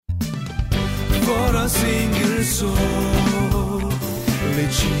single soul,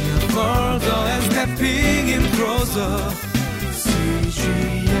 reaching further and stepping in closer.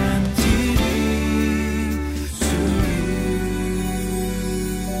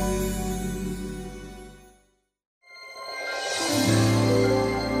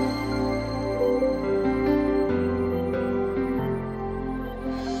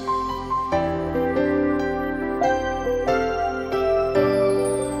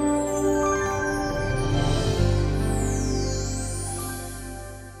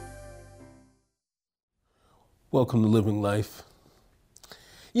 Welcome to Living Life.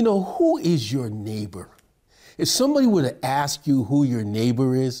 You know, who is your neighbor? If somebody were to ask you who your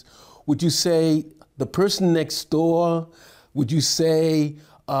neighbor is, would you say the person next door? Would you say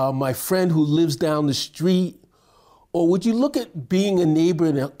my friend who lives down the street? Or would you look at being a neighbor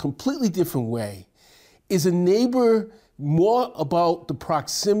in a completely different way? Is a neighbor more about the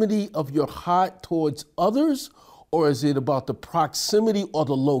proximity of your heart towards others, or is it about the proximity or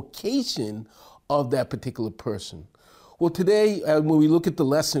the location of that particular person? Well, today, when we look at the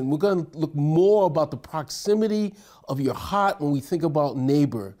lesson, we're going to look more about the proximity of your heart when we think about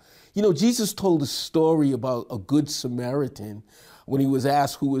neighbor. You know, Jesus told a story about a good Samaritan when he was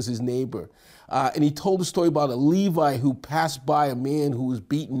asked who was his neighbor. And he told a story about a Levite who passed by a man who was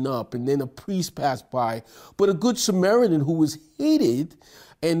beaten up, and then a priest passed by. But a good Samaritan who was hated,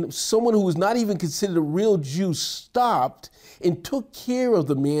 and someone who was not even considered a real Jew, stopped and took care of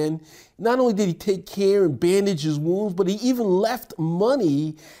the man. Not only did he take care and bandage his wounds, but he even left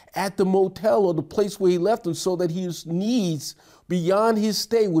money at the motel or the place where he left him so that his needs beyond his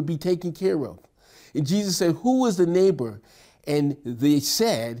stay would be taken care of. And Jesus said, who was the neighbor? And they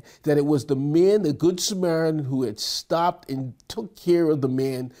said that it was the man, the good Samaritan, who had stopped and took care of the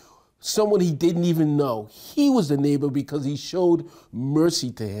man, someone he didn't even know. He was the neighbor because he showed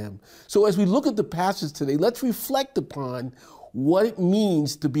mercy to him. So as we look at the passage today, let's reflect upon what it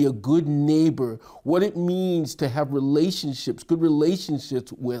means to be a good neighbor, what it means to have relationships, good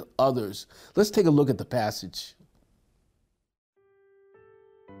relationships with others. Let's take a look at the passage.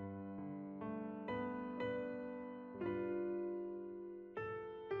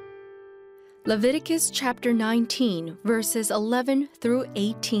 Leviticus chapter 19, verses 11 through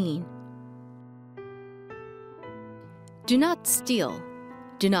 18. Do not steal,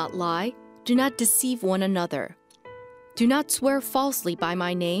 do not lie, do not deceive one another. Do not swear falsely by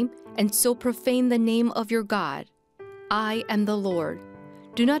my name, and so profane the name of your God. I am the Lord.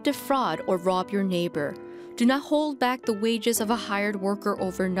 Do not defraud or rob your neighbor. Do not hold back the wages of a hired worker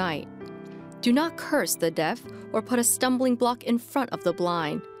overnight. Do not curse the deaf or put a stumbling block in front of the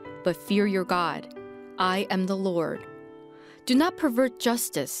blind, but fear your God. I am the Lord. Do not pervert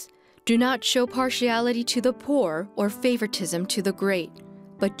justice. Do not show partiality to the poor or favoritism to the great,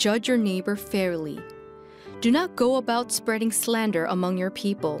 but judge your neighbor fairly. Do not go about spreading slander among your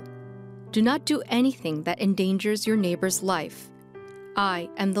people. Do not do anything that endangers your neighbor's life. I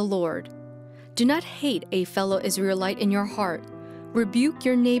am the Lord. Do not hate a fellow Israelite in your heart. Rebuke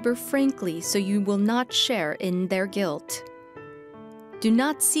your neighbor frankly so you will not share in their guilt. Do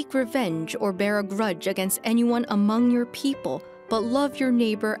not seek revenge or bear a grudge against anyone among your people, but love your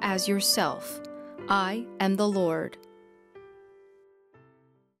neighbor as yourself. I am the Lord.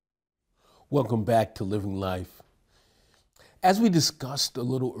 Welcome back to Living Life. As we discussed a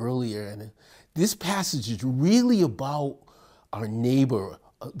little earlier, and this passage is really about our neighbor,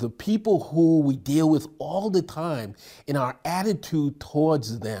 the people who we deal with all the time, and our attitude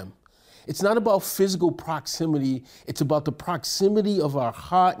towards them. It's not about physical proximity, it's about the proximity of our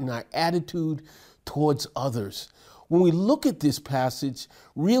heart and our attitude towards others. When we look at this passage,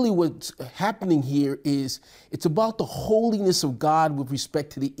 really what's happening here is it's about the holiness of God with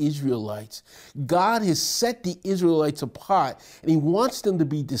respect to the Israelites. God has set the Israelites apart, and he wants them to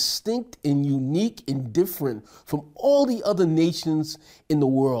be distinct and unique and different from all the other nations in the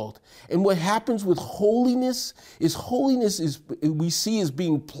world. And what happens with holiness is we see as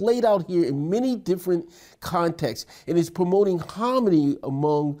being played out here in many different contexts, and it's promoting harmony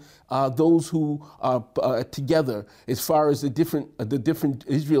among those who are together. As far as the different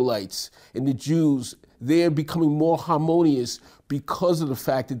Israelites and the Jews, they're becoming more harmonious because of the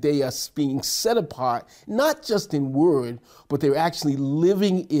fact that they are being set apart, not just in word, but they're actually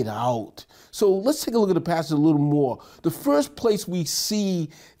living it out. So let's take a look at the passage a little more. The first place we see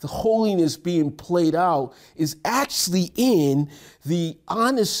the holiness being played out is actually in the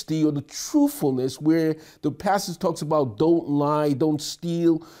honesty or the truthfulness, where the passage talks about don't lie, don't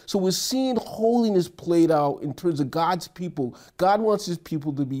steal. So we're seeing holiness played out in terms of God's people. God wants his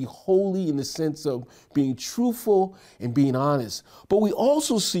people to be holy in the sense of being truthful and being honest. holiness. But we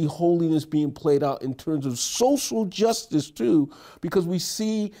also see holiness being played out in terms of social justice too, because we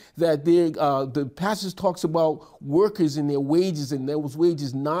see that the passage talks about workers and their wages, and those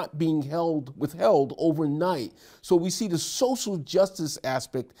wages not being withheld overnight. So we see the social justice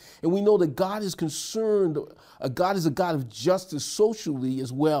aspect, and we know that God is concerned. God is a God of justice socially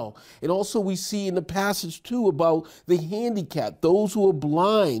as well. And also we see in the passage too about the handicapped, those who are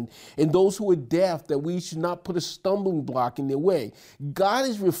blind and those who are deaf, that we should not put a stumbling block in their way. God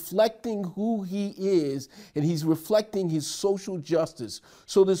is reflecting who he is, and he's reflecting his social justice.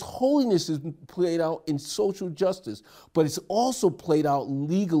 So this holiness is played out in social justice, but it's also played out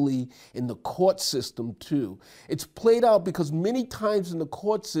legally in the court system too. It's played out because many times in the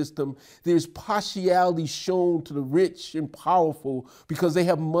court system, there's partiality shown to the rich and powerful because they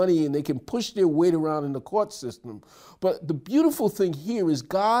have money and they can push their weight around in the court system. But the beautiful thing here is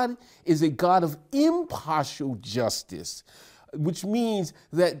God is a God of impartial justice, which means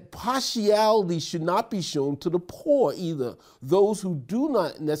that partiality should not be shown to the poor either, those who do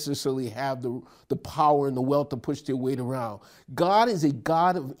not necessarily have the power and the wealth to push their weight around. God is a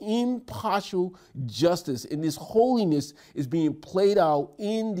God of impartial justice, and this holiness is being played out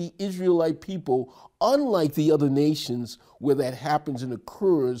in the Israelite people, unlike the other nations where that happens and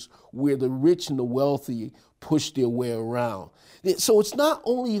occurs, where the rich and the wealthy push their way around. So it's not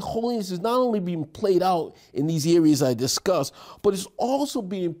only holiness is not only being played out in these areas I discussed, but it's also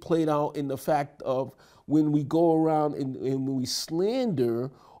being played out in the fact of when we go around and when we slander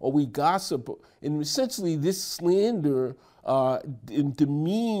or we gossip. And essentially this slander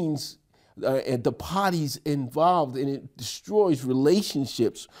demeans and the parties involved, and it destroys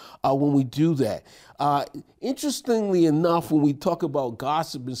relationships when we do that. Interestingly enough, when we talk about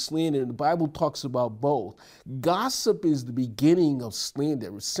gossip and slander, the Bible talks about both. Gossip is the beginning of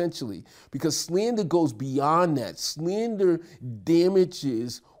slander, essentially, because slander goes beyond that. Slander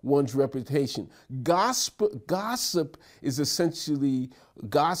damages one's reputation. Gossip is essentially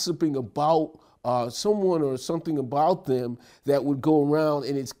gossiping about someone or something about them that would go around,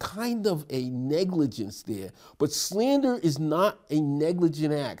 and it's kind of a negligence there. But slander is not a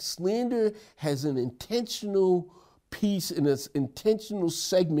negligent act. Slander has an intentional piece and an intentional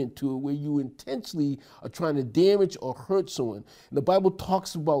segment to it where you intentionally are trying to damage or hurt someone. And the Bible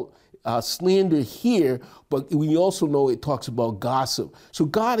talks about slander here, but we also know it talks about gossip. So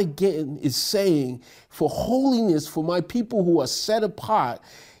God again is saying, for holiness, for my people who are set apart,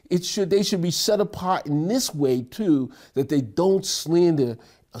 they should be set apart in this way too, that they don't slander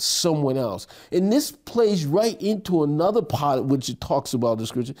someone else. And this plays right into another part which it talks about the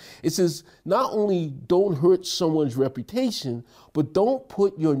scripture. It says, not only don't hurt someone's reputation, but don't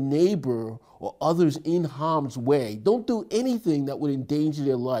put your neighbor or others in harm's way. Don't do anything that would endanger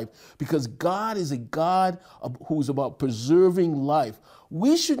their life, because God is a God who's about preserving life.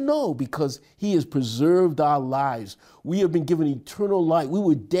 We should know because he has preserved our lives. We have been given eternal life. We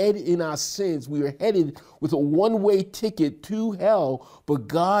were dead in our sins. We were headed with a one-way ticket to hell, but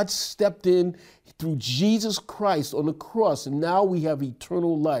God stepped in through Jesus Christ on the cross, and now we have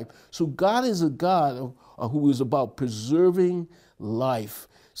eternal life. So God is a God who is about preserving life.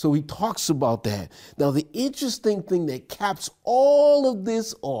 So he talks about that. Now, the interesting thing that caps all of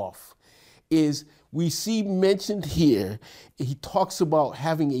this off is we see mentioned here, he talks about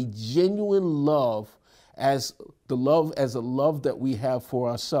having a genuine love as a love that we have for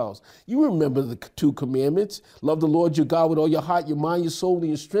ourselves. You remember the two commandments: love the Lord your God with all your heart, your mind, your soul, and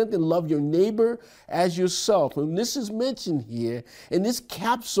your strength, and love your neighbor as yourself. And this is mentioned here, and this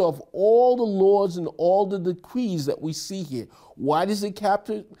caps off all the laws and all the decrees that we see here. Why does it cap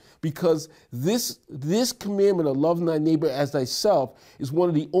it? Because this commandment of loving thy neighbor as thyself is one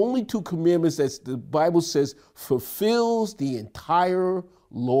of the only two commandments that the Bible says fulfills the entire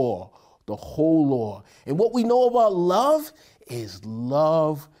law, the whole law. And what we know about love is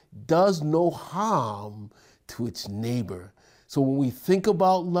love does no harm to its neighbor. So when we think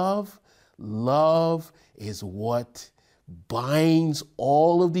about love, love is what binds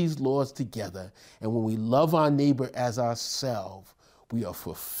all of these laws together. And when we love our neighbor as ourselves, we are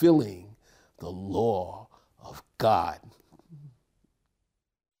fulfilling the law of God.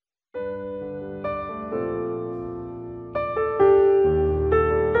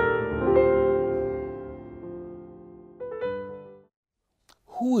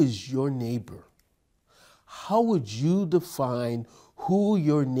 Who is your neighbor? How would you define who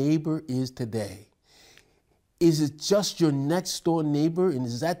your neighbor is today? Is it just your next door neighbor? And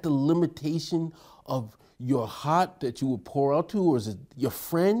is that the limitation of your heart that you will pour out to? Or is it your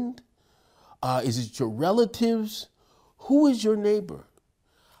friend? Is it your relatives? Who is your neighbor?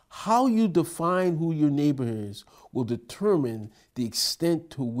 How you define who your neighbor is will determine the extent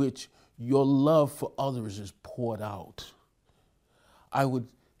to which your love for others is poured out. I would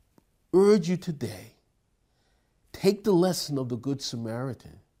urge you today, take the lesson of the Good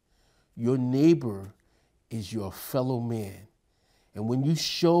Samaritan. Your neighbor is your fellow man. And when you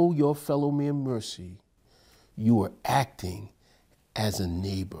show your fellow man mercy, you are acting as a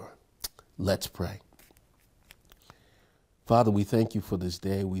neighbor. Let's pray. Father, we thank you for this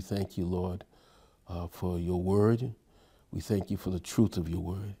day. We thank you, Lord, for your word. We thank you for the truth of your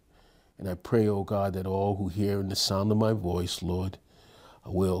word. And I pray, oh God, that all who hear in the sound of my voice, Lord,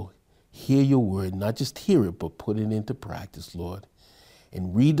 will hear your word, not just hear it, but put it into practice, Lord,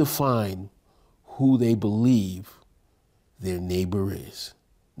 and redefine who they believe their neighbor is,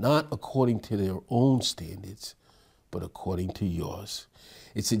 not according to their own standards, but according to yours.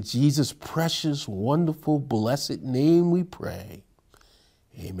 It's in Jesus' precious, wonderful, blessed name we pray.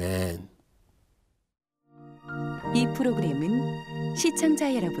 Amen. 이 프로그램은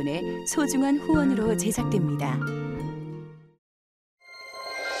시청자 여러분의 소중한 후원으로 제작됩니다.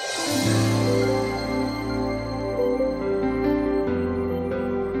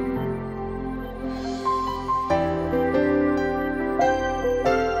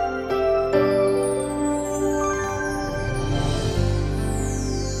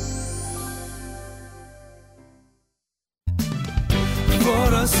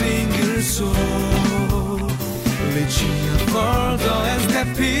 For a single soul, reaching further and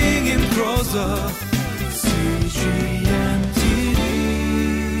stepping in closer. See